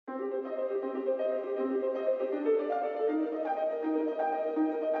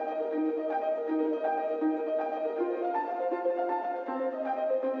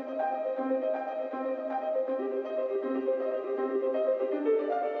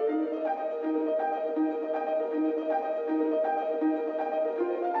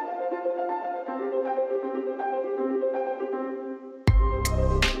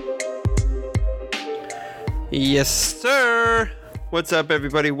Yes, sir. What's up,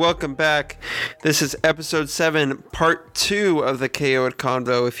 everybody? Welcome back. This is episode 7, part 2 of the KO'd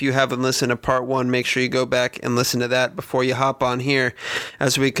Convo. If you haven't listened to part 1, make sure you go back and listen to that before you hop on here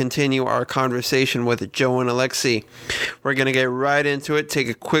as we continue our conversation with Joe and Aleksei. We're going to get right into it, take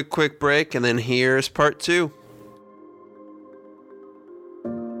a quick break, and then here's part 2.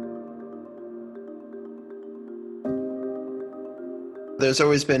 There's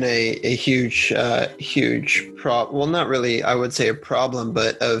always been a huge problem. Well, not really, I would say a problem,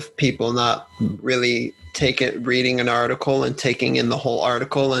 but of people not really reading an article and taking in the whole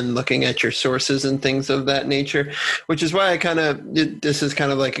article and looking at your sources and things of that nature, which is why this is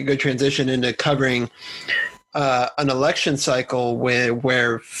kind of like a good transition into covering an election cycle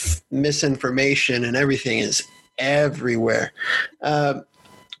where misinformation and everything is everywhere.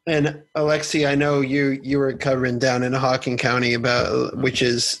 And Aleksei, I know you were covering down in Hocking County which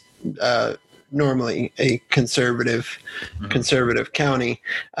is normally a conservative county.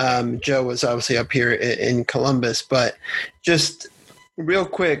 Joe was obviously up here in Columbus, but just real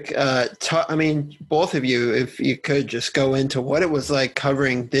quick, both of you, if you could just go into what it was like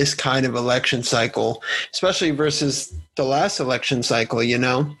covering this kind of election cycle, especially versus the last election cycle.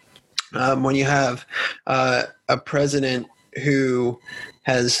 When you have a president who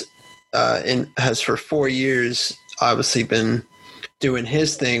has for 4 years obviously been doing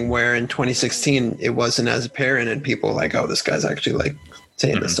his thing, where in 2016 it wasn't as apparent and people were like, oh, this guy's actually like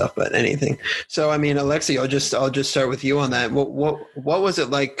saying this stuff about anything. So Aleksei, I'll just start with you on that. What was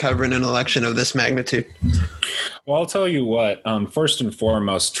it like covering an election of this magnitude? Well, I'll tell you what, first and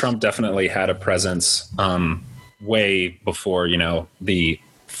foremost, Trump definitely had a presence way before the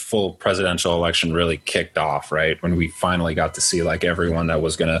full presidential election really kicked off, right? When we finally got to see like everyone that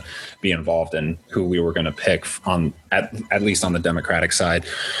was going to be involved and who we were going to pick on at least on the Democratic side.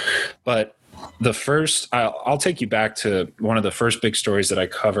 But I'll take you back to one of the first big stories that I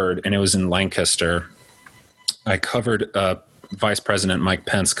covered, and it was in Lancaster. I covered Vice President Mike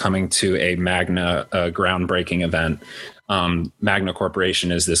Pence coming to a Magna groundbreaking event. Magna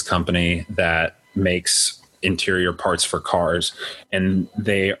Corporation is this company that makes interior parts for cars, and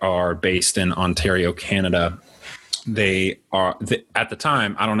they are based in Ontario, Canada. They are at the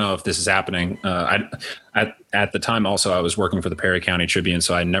time, I don't know if this is happening. At the time also, I was working for the Perry County Tribune,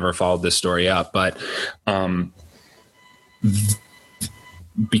 so I never followed this story up. But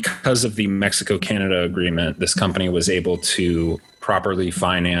because of the Mexico-Canada agreement, this company was able to properly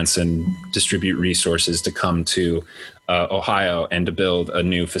finance and distribute resources to come to Ohio and to build a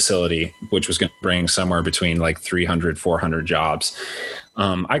new facility, which was going to bring somewhere between like 300, 400 jobs.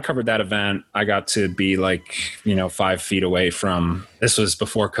 I covered that event. I got to be 5 feet away from, this was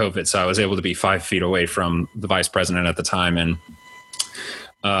before COVID, so I was able to be 5 feet away from the vice president at the time. And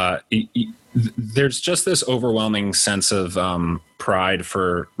there's just this overwhelming sense of pride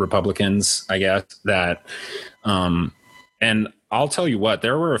for Republicans, I guess, that, and I'll tell you what,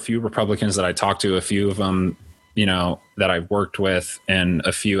 there were a few Republicans that I talked to, a few of them, that I've worked with, and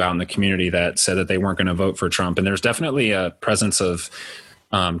a few out in the community that said that they weren't going to vote for Trump. And there's definitely a presence of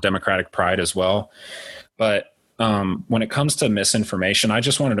Democratic pride as well. But when it comes to misinformation, I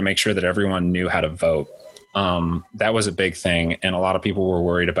just wanted to make sure that everyone knew how to vote. That was a big thing. And a lot of people were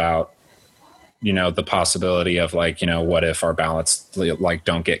worried about, the possibility of what if our ballots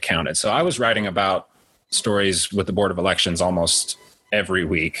don't get counted. So I was writing about stories with the Board of Elections almost every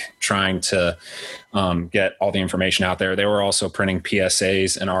week, trying to get all the information out there. They were also printing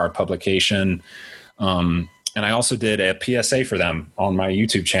PSAs in our publication. And I also did a PSA for them on my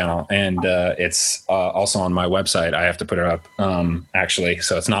YouTube channel. And it's also on my website. I have to put it up, actually.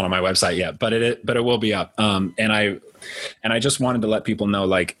 So it's not on my website yet, but it will be up. And I just wanted to let people know,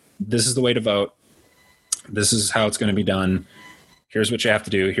 this is the way to vote. This is how it's going to be done. Here's what you have to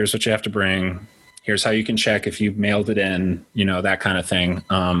do. Here's what you have to bring. Here's how you can check if you mailed it in, that kind of thing.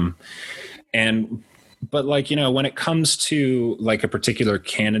 But when it comes to a particular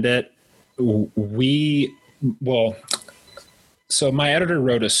candidate, so my editor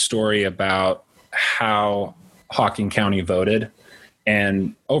wrote a story about how Hocking County voted,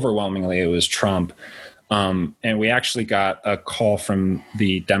 and overwhelmingly it was Trump. And we actually got a call from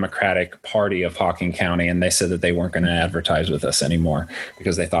the Democratic Party of Hocking County, and they said that they weren't going to advertise with us anymore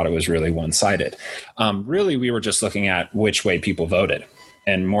because they thought it was really one-sided. Really, we were just looking at which way people voted,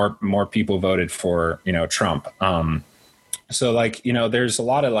 and more people voted for, Trump. So there's a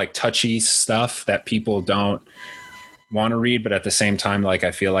lot of touchy stuff that people don't want to read, but at the same time,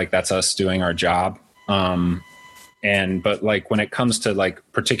 I feel like that's us doing our job. But when it comes to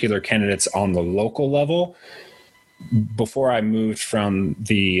particular candidates on the local level, before I moved from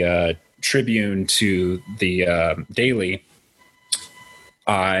the Tribune to the Daily,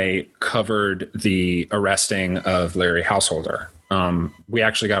 I covered the arresting of Larry Householder. We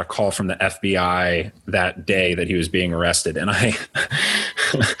actually got a call from the FBI that day that he was being arrested. And I'm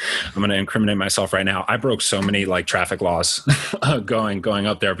going to incriminate myself right now. I broke so many like traffic laws going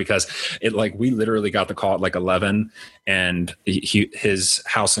up there because we literally got the call at like 11, and his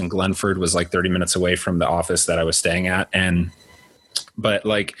house in Glenford was like 30 minutes away from the office that I was staying at. But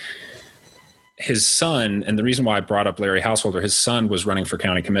like his son, and the reason why I brought up Larry Householder, his son was running for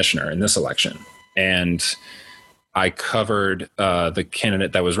county commissioner in this election. And I covered the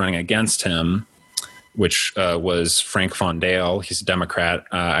candidate that was running against him, which was Frank Fondale. He's a Democrat.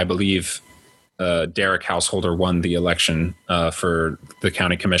 I believe Derek Householder won the election for the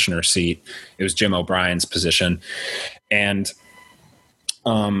county commissioner seat. It was Jim O'Brien's position. And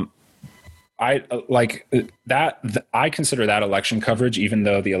I like that. I consider that election coverage, even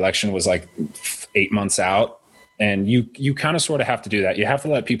though the election was like 8 months out. And you kind of sort of have to do that. You have to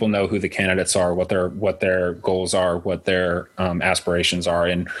let people know who the candidates are, what their goals are, what their aspirations are,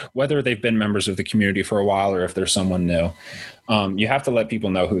 and whether they've been members of the community for a while or if they're someone new. You have to let people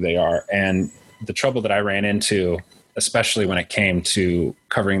know who they are. And the trouble that I ran into, especially when it came to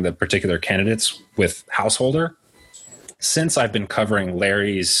covering the particular candidates with Householder, since I've been covering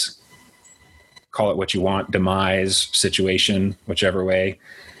Larry's, call it what you want, demise, situation, whichever way,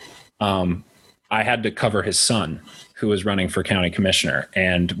 I had to cover his son, who was running for county commissioner.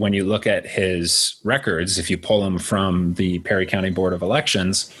 And when you look at his records, if you pull them from the Perry County Board of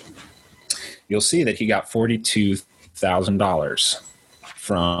Elections, you'll see that he got $42,000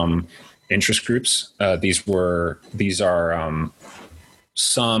 from interest groups. These are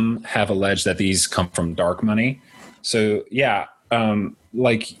some have alleged that these come from dark money. So yeah,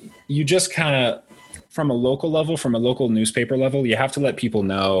 like you just kind of, from a local level, from a local newspaper level, you have to let people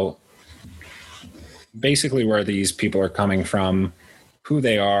know basically where these people are coming from, who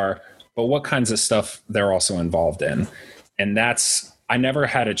they are, but what kinds of stuff they're also involved in. And I never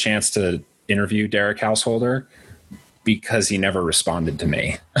had a chance to interview Derek Householder because he never responded to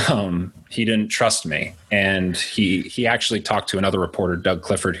me. He didn't trust me. And he actually talked to another reporter, Doug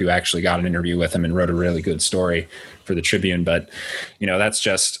Clifford, who actually got an interview with him and wrote a really good story for the Tribune. But, that's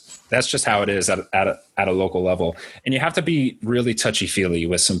just how it is at a local level. And you have to be really touchy-feely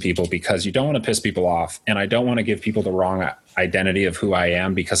with some people because you don't want to piss people off. And I don't want to give people the wrong identity of who I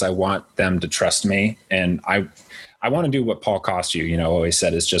am because I want them to trust me. And I want to do what Paul Kosty, always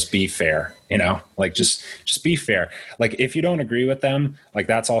said, is just be fair, like just be fair. Like if you don't agree with them, like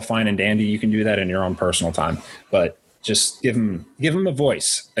that's all fine and dandy. You can do that in your own personal time, but just give them a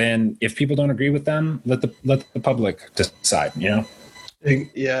voice. And if people don't agree with them, let the public decide, Yeah.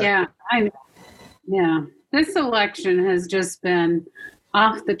 Yeah. This election has just been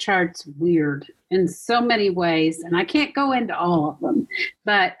off the charts weird in so many ways, and I can't go into all of them.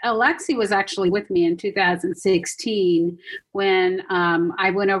 But Aleksei was actually with me in 2016 when I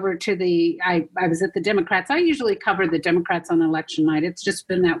went over to I was at the Democrats. I usually cover the Democrats on election night. It's just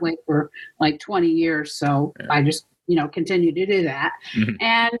been that way for like 20 years. So yeah. I just continue to do that. Mm-hmm.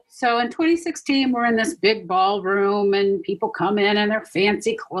 And so in 2016, we're in this big ballroom and people come in their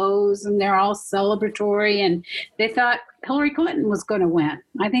fancy clothes and they're all celebratory. And they thought Hillary Clinton was going to win.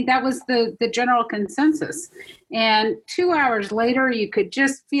 I think that was the general consensus. And 2 hours later, you could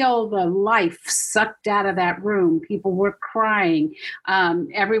just feel the life sucked out of that room. People were crying.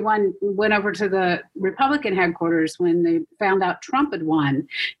 Everyone went over to the Republican headquarters when they found out Trump had won.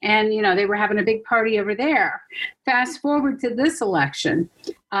 And, they were having a big party over there. Fast forward to this election.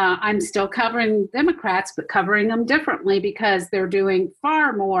 I'm still covering Democrats, but covering them differently because they're doing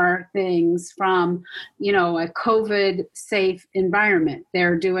far more things from, a COVID-safe environment.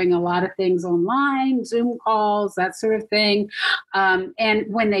 They're doing a lot of things online, Zoom calls, that sort of thing. And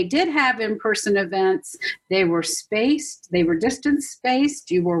when they did have in-person events, they were spaced, they were distance-spaced,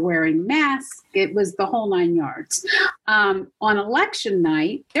 you were wearing masks. It was the whole 9 yards. On election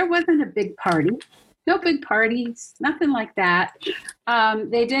night, there wasn't a big party. No big parties, nothing like that.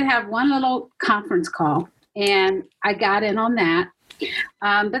 They did have one little conference call, and I got in on that.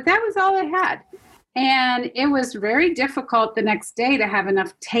 But that was all they had. And it was very difficult the next day to have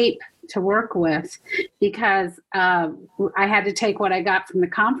enough tape to work with because I had to take what I got from the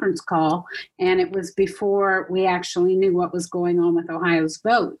conference call, and it was before we actually knew what was going on with Ohio's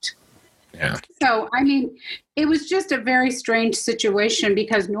vote. Yeah. So, it was just a very strange situation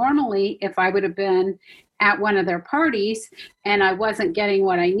because normally if I would have been at one of their parties and I wasn't getting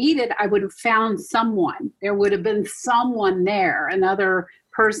what I needed, I would have found someone. There would have been someone there, another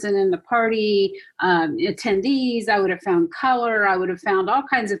person in the party, attendees. I would have found color. I would have found all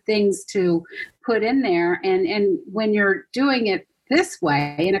kinds of things to put in there. And when you're doing it this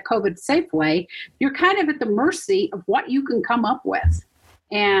way, in a COVID safe way, you're kind of at the mercy of what you can come up with.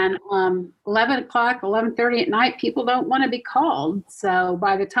 And 11 o'clock, 11:30 at night, people don't want to be called. So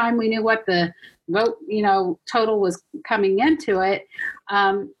by the time we knew what the vote, total was coming into it,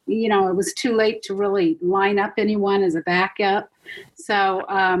 it was too late to really line up anyone as a backup. So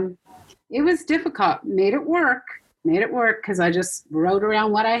it was difficult. Made it work because I just wrote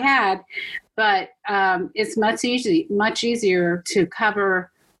around what I had. But it's much easier to cover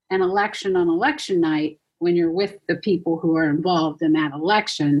an election on election night when you're with the people who are involved in that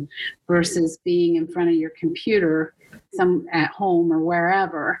election versus being in front of your computer, some at home or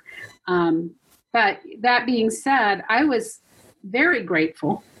wherever. But that being said, I was very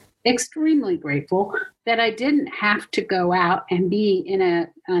grateful, extremely grateful that I didn't have to go out and be in an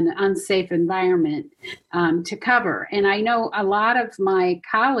unsafe environment to cover. And I know a lot of my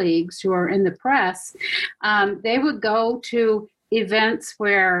colleagues who are in the press, they would go to events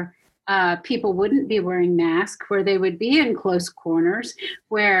where people wouldn't be wearing masks, where they would be in close corners,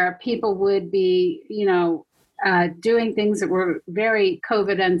 where people would be, doing things that were very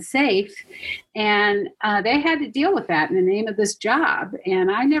COVID unsafe. And they had to deal with that in the name of this job. And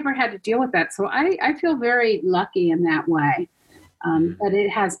I never had to deal with that. So I feel very lucky in that way. But it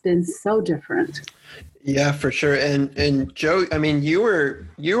has been so different. Yeah, for sure. And Joe, I mean, you were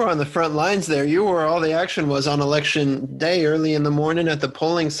on the front lines there. You were all the action was on election day, early in the morning at the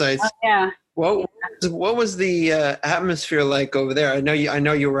polling sites. Oh, yeah. What was the atmosphere like over there? I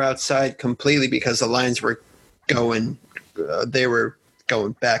know you were outside completely because the lines were going. They were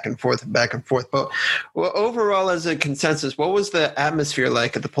going back and forth. But overall, as a consensus, what was the atmosphere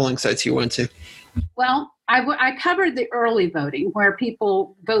like at the polling sites you went to? Well, I covered the early voting where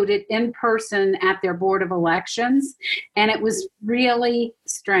people voted in person at their board of elections. And it was really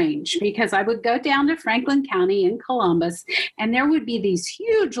strange because I would go down to Franklin County in Columbus and there would be these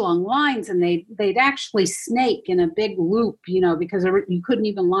huge long lines and they'd actually snake in a big loop, because you couldn't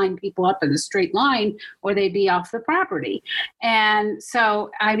even line people up in a straight line or they'd be off the property. And so,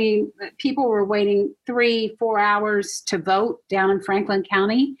 people were waiting 3-4 hours to vote down in Franklin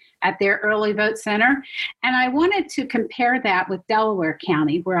County at their early vote center. And I wanted to compare that with Delaware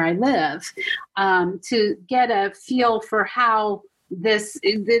County, where I live, to get a feel for how there's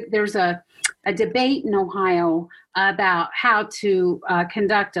a debate in Ohio about how to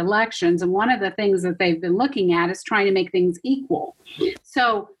conduct elections. And one of the things that they've been looking at is trying to make things equal.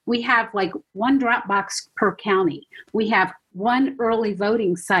 So we have like one drop box per county. We have one early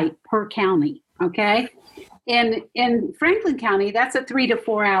voting site per county, okay? In Franklin County, that's a 3 to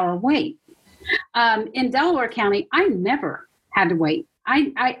 4 hour wait. In Delaware County, I never had to wait.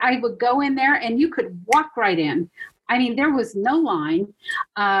 I would go in there and you could walk right in. There was no line,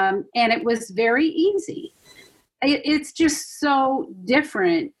 and it was very easy. It's just so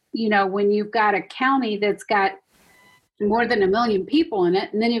different, when you've got a county that's got more than 1 million people in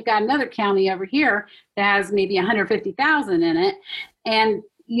it, and then you've got another county over here that has maybe 150,000 in it, and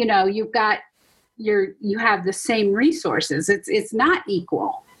you have the same resources. It's not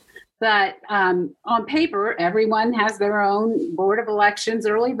equal. But on paper, everyone has their own Board of Elections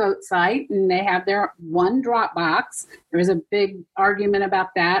early vote site, and they have their one drop box. There was a big argument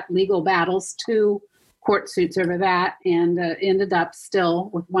about that, legal battles, 2 court suits over that, and ended up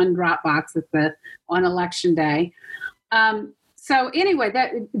still with one drop box on election day. So anyway,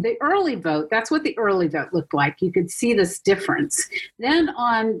 the early vote, that's what the early vote looked like. You could see this difference. Then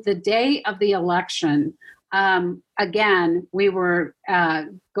on the day of the election, again, we were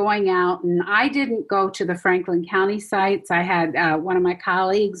going out, and I didn't go to the Franklin County sites. I had one of my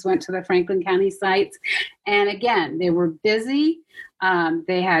colleagues went to the Franklin County sites, and again, they were busy.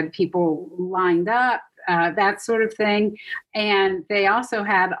 They had people lined up, that sort of thing, and they also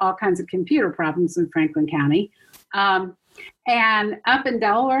had all kinds of computer problems in Franklin County. And up in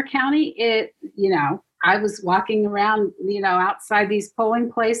Delaware County, I was walking around, outside these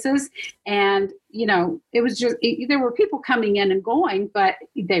polling places, and, it was just, there were people coming in and going, but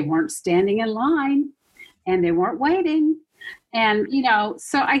they weren't standing in line and they weren't waiting. And,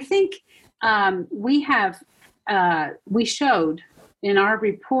 so I think we showed in our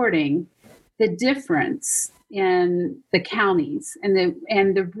reporting the difference in the counties and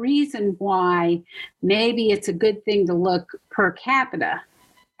the reason why maybe it's a good thing to look per capita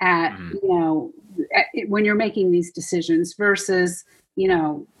at, when you're making these decisions versus,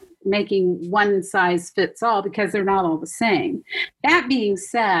 making one size fits all, because they're not all the same. That being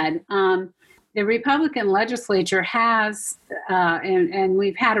said, the Republican legislature has, and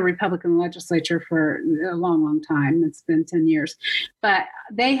we've had a Republican legislature for a long, long time. It's been 10 years. But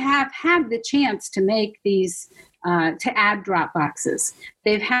they have had the chance to make these, to add drop boxes.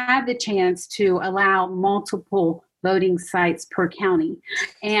 They've had the chance to allow multiple voting sites per county.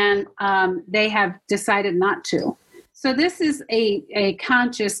 And they have decided not to. So this is a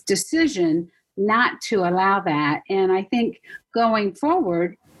conscious decision not to allow that. And I think going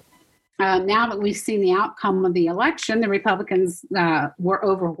forward, now that we've seen the outcome of the election, the Republicans were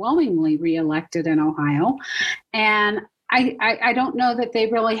overwhelmingly reelected in Ohio. And I don't know that they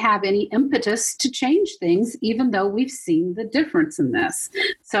really have any impetus to change things, even though we've seen the difference in this.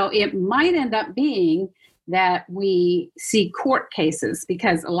 So it might end up being that we see court cases,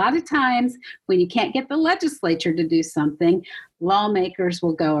 because a lot of times when you can't get the legislature to do something, lawmakers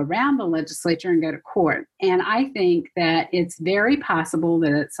will go around the legislature and go to court. And I think that it's very possible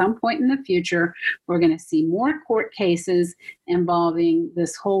that at some point in the future, we're going to see more court cases involving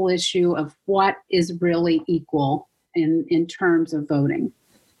this whole issue of what is really equal in terms of voting.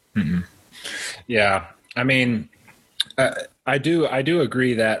 Mm-hmm. Yeah. I mean, I do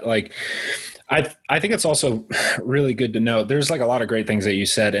agree that, like, I think it's also really good to know there's like a lot of great things that you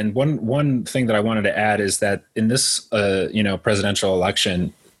said. And one thing that I wanted to add is that in this, presidential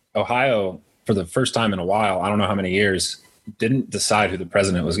election, Ohio, for the first time in a while, I don't know how many years, didn't decide who the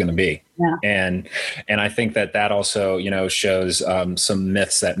president was going to be. Yeah. And I think that also, shows some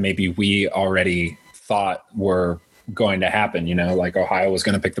myths that maybe we already thought were going to happen, like Ohio was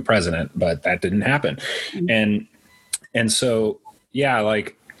going to pick the president, but that didn't happen. Mm-hmm. And so, yeah,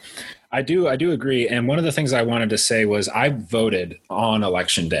 like, I do agree. And one of the things I wanted to say was I voted on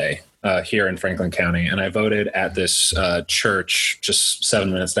election day here in Franklin County, and I voted at this church just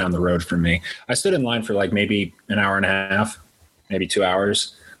 7 minutes down the road from me. I stood in line for like maybe an hour and a half, maybe 2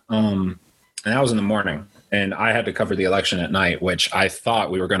 hours. And that was in the morning. And I had to cover the election at night, which I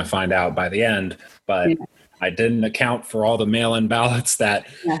thought we were going to find out by the end. But yeah. I didn't account for all the mail-in ballots that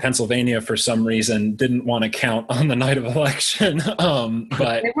Pennsylvania, for some reason, didn't want to count on the night of election.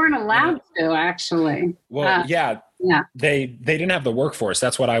 But they weren't allowed to, actually. Well, they didn't have the workforce.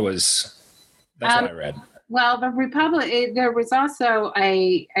 That's what I read. Well, there was also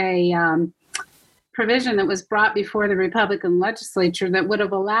a provision that was brought before the Republican legislature that would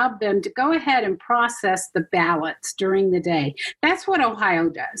have allowed them to go ahead and process the ballots during the day. That's what Ohio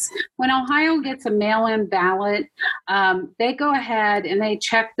does. When Ohio gets a mail-in ballot, they go ahead and they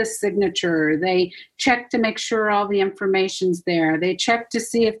check the signature. They check to make sure all the information's there. They check to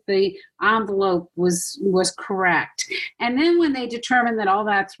see if the envelope was correct. And then when they determine that all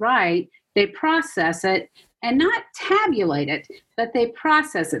that's right, they process it. And not tabulate it, but they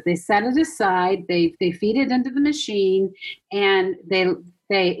process it. They set it aside. They feed it into the machine, and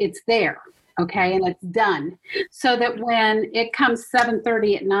it's there, okay, and it's done. So that when it comes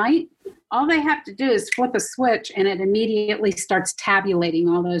 7:30 at night, all they have to do is flip a switch, and it immediately starts tabulating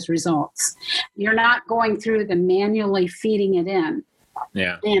all those results. You're not going through the manually feeding it in.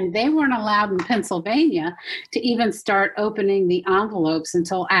 Yeah. And they weren't allowed in Pennsylvania to even start opening the envelopes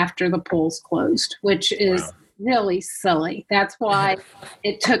until after the polls closed, which is really silly. That's why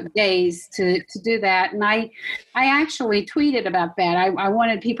it took days to do that. And I actually tweeted about that. I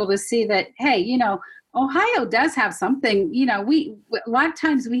wanted people to see that, hey, Ohio does have something, a lot of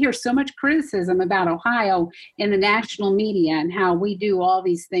times we hear so much criticism about Ohio in the national media and how we do all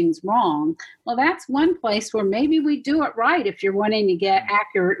these things wrong. Well, that's one place where maybe we do it right if you're wanting to get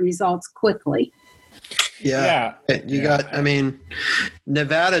accurate results quickly. Yeah.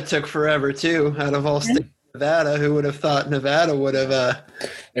 Nevada took forever too, out of all states. Nevada, who would have thought Nevada would have...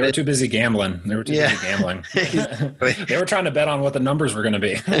 They were too busy gambling. They were trying to bet on what the numbers were going to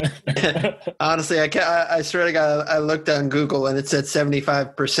be. Honestly, I swear to God, I looked on Google and it said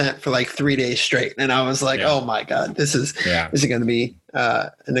 75% for like 3 days straight. And I was like, oh my God, this is going to be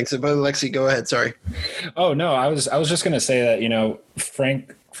an exit. But Aleksei, go ahead. Sorry. Oh, no, I was just going to say that,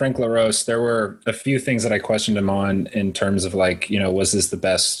 Frank LaRose, there were a few things that I questioned him on in terms of like, was this the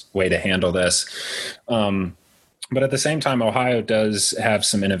best way to handle this? But at the same time, Ohio does have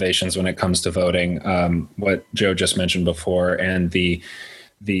some innovations when it comes to voting, what Joe just mentioned before, and the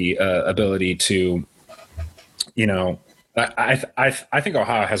ability to, I think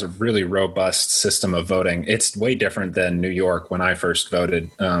Ohio has a really robust system of voting. It's way different than New York when I first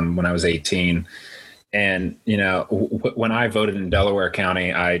voted when I was 18. And, when I voted in Delaware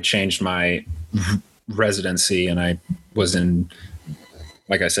County, I changed my residency and I was in,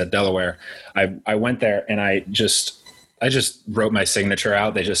 like I said, Delaware. I went there and I just wrote my signature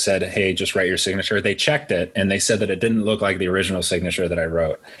out. They just said, hey, just write your signature. They checked it and they said that it didn't look like the original signature that I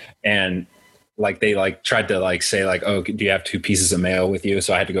wrote. And like they like tried to like say like, oh, do you have 2 pieces of mail with you?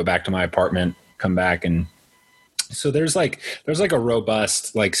 So I had to go back to my apartment, come back. And so there's like a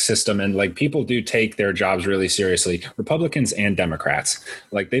robust like system, and like people do take their jobs really seriously. Republicans and Democrats,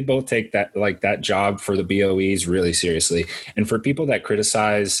 like they both take that job for the BOEs really seriously. And for people that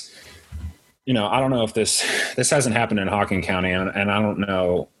criticize, I don't know if this hasn't happened in Hocking County, and I don't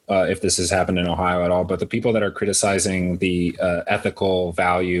know if this has happened in Ohio at all, but the people that are criticizing the ethical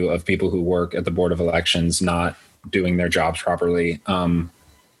value of people who work at the Board of Elections not doing their jobs properly,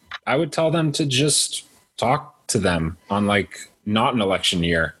 I would tell them to just talk to them on like not an election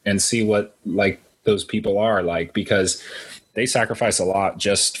year and see what like those people are like, because they sacrifice a lot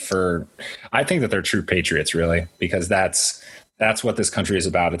just for, I think that they're true patriots really, because that's what this country is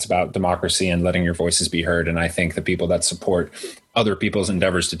about. It's about democracy and letting your voices be heard. And I think the people that support other people's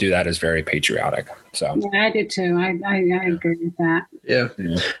endeavors to do that is very patriotic. So yeah, I do too. I agree with that. Yeah.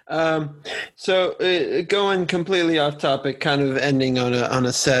 So going completely off topic, kind of ending on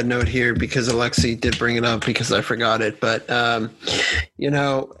a sad note here, because Aleksei did bring it up because I forgot it. But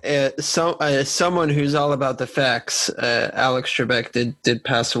someone who's all about the facts, Alex Trebek did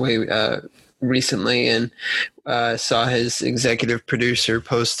pass away recently, and saw his executive producer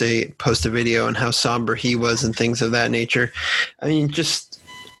post a video on how somber he was and things of that nature. I mean, just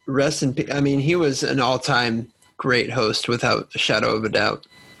rest in peace. I mean, he was an all-time great host without a shadow of a doubt.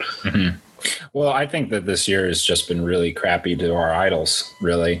 Mm-hmm. Well, I think that this year has just been really crappy to our idols,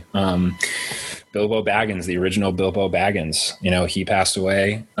 really. Bilbo Baggins, the original Bilbo Baggins, he passed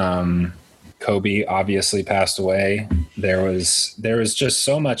away. Kobe obviously passed away. There was just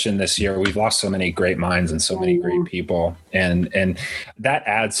so much in this year. We've lost so many great minds and so many great people, and that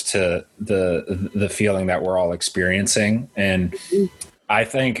adds to the feeling that we're all experiencing. And I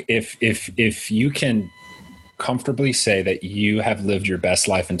think if you can comfortably say that you have lived your best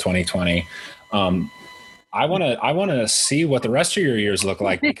life in 2020, I want to see what the rest of your years look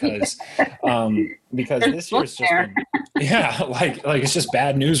like, because this year's just been, like it's just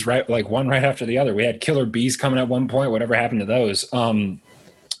bad news, right? Like one right after the other. We had killer bees coming at one point. Whatever happened to those? And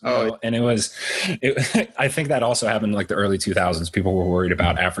I think that also happened in like the early 2000s. People were worried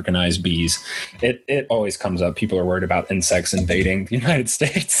about Africanized bees. It always comes up. People are worried about insects invading the United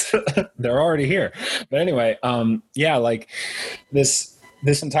States. They're already here. But anyway, like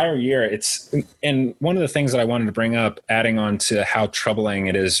this entire year, and one of the things that I wanted to bring up, adding on to how troubling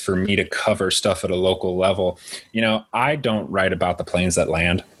it is for me to cover stuff at a local level. I don't write about the planes that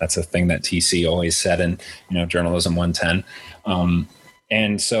land. That's a thing that TC always said in, Journalism 110.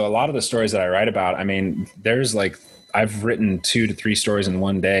 And so a lot of the stories that I write about, I mean, there's like, I've written 2 to 3 stories in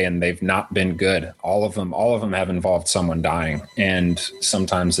one day, and they've not been good. All of them have involved someone dying. And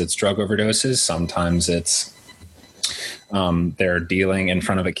sometimes it's drug overdoses. Sometimes it's, they're dealing in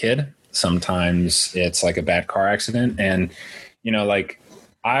front of a kid. Sometimes it's like a bad car accident. And, like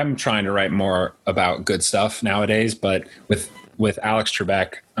I'm trying to write more about good stuff nowadays, but with Alex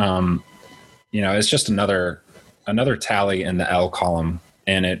Trebek, it's just another tally in the L column.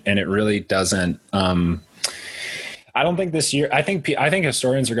 And it really doesn't, I don't think this year, I think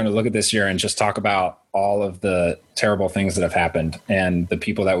historians are going to look at this year and just talk about all of the terrible things that have happened and the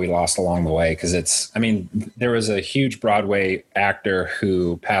people that we lost along the way. Cause there was a huge Broadway actor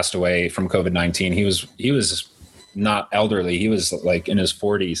who passed away from COVID-19. He was not elderly. He was like in his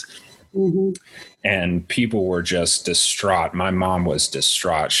 40s. Mm-hmm. And people were just distraught. My mom was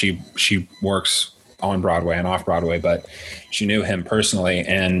distraught. She works on Broadway and off Broadway, but she knew him personally.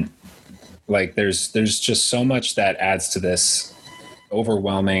 And like, there's just so much that adds to this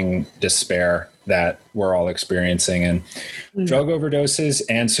overwhelming despair that we're all experiencing, and drug overdoses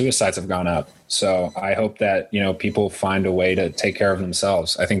and suicides have gone up. So I hope that, people find a way to take care of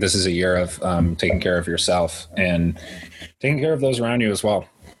themselves. I think this is a year of taking care of yourself and taking care of those around you as well.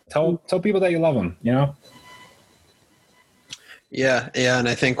 Tell people that you love them, Yeah, and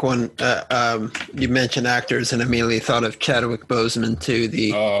I think when you mentioned actors, and immediately thought of Chadwick Boseman too.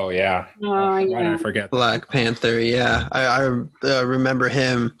 Why did I forget Black Panther? Yeah, I remember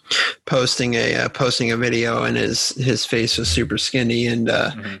him posting a video, and his face was super skinny, and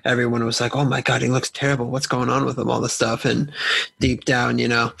everyone was like, "Oh my God, he looks terrible. What's going on with him?" All this stuff, and deep down,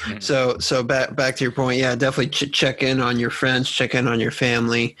 So back to your point, yeah, definitely check in on your friends, check in on your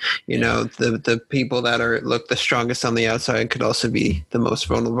family. The people that look the strongest on the outside could also be the most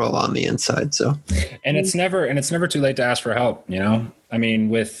vulnerable on the inside. So, and it's never too late to ask for help.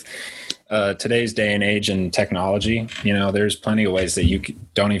 With today's day and age and technology, there's plenty of ways that you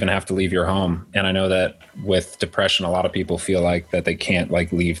don't even have to leave your home. And I know that with depression, a lot of people feel like that they can't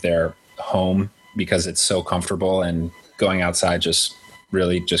like leave their home because it's so comfortable, and going outside just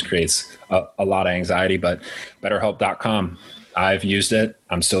really just creates a lot of anxiety. But BetterHelp.com, I've used it.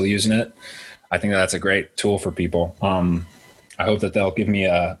 I'm still using it. I think that's a great tool for people. I hope that they'll give me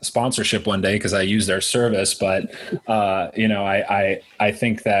a sponsorship one day because I use their service. But I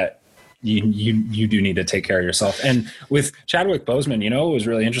think that you do need to take care of yourself. And with Chadwick Boseman, what was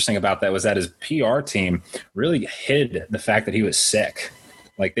really interesting about that was that his PR team really hid the fact that he was sick.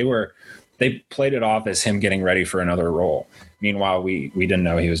 Like they played it off as him getting ready for another role. Meanwhile, we didn't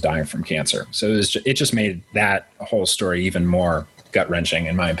know he was dying from cancer. So it just made that whole story even more gut-wrenching,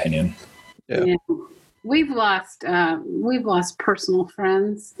 in my opinion. Yeah. We've lost personal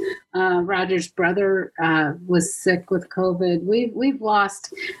friends. Roger's brother was sick with COVID. We've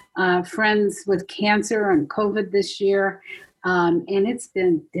lost friends with cancer and COVID this year, and it's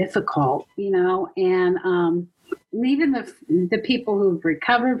been difficult, And even the people who've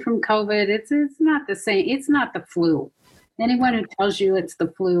recovered from COVID, it's not the same. It's not the flu. Anyone who tells you it's the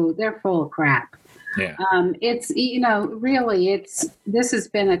flu, they're full of crap. Yeah. This has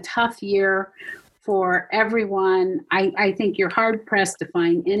been a tough year for everyone. I think you're hard pressed to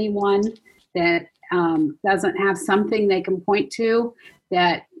find anyone that doesn't have something they can point to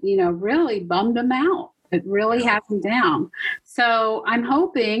that, really bummed them out. It really has them down. So I'm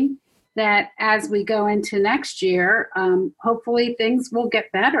hoping that as we go into next year, hopefully things will get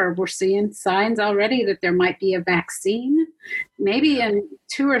better. We're seeing signs already that there might be a vaccine. Maybe in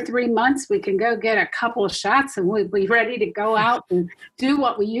 2 or 3 months, we can go get a couple of shots and we'll be ready to go out and do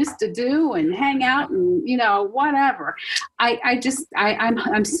what we used to do and hang out and, whatever.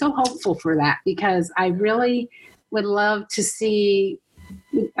 I'm so hopeful for that because I really would love to see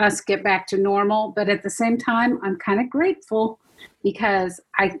us get back to normal. But at the same time, I'm kind of grateful because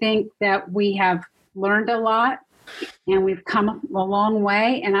I think that we have learned a lot and we've come a long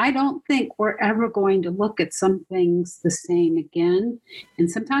way. And I don't think we're ever going to look at some things the same again.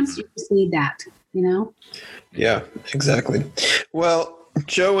 And sometimes you just need that, Yeah, exactly. Well,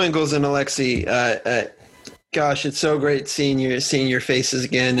 Joe Ingles and Aleksei, gosh, it's so great seeing your faces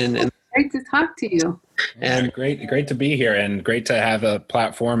again. And great to talk to you. And great to be here and great to have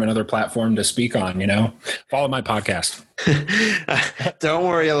another platform to speak on, follow my podcast. Don't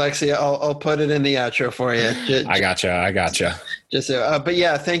worry, Aleksei. I'll put it in the outro for you. I gotcha. But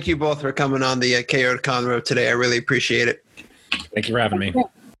yeah, thank you both for coming on the Chaotic Convo today. I really appreciate it. Thank you for having me.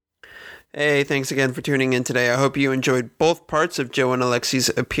 Hey, thanks again for tuning in today. I hope you enjoyed both parts of Joe and Aleksei's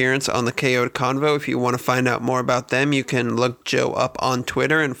appearance on the Chaotic Convo. If you want to find out more about them, you can look Joe up on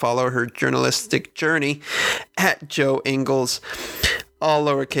Twitter and follow her journalistic journey at Joe Ingles. All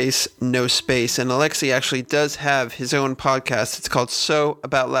lowercase, no space. And Aleksei actually does have his own podcast. It's called So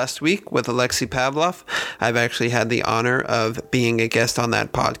About Last Week with Aleksei Pavloff. I've actually had the honor of being a guest on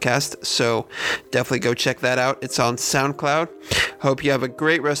that podcast. So definitely go check that out. It's on SoundCloud. Hope you have a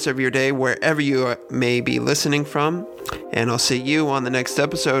great rest of your day wherever you may be listening from. And I'll see you on the next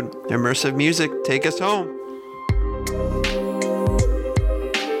episode. Immersive music, take us home.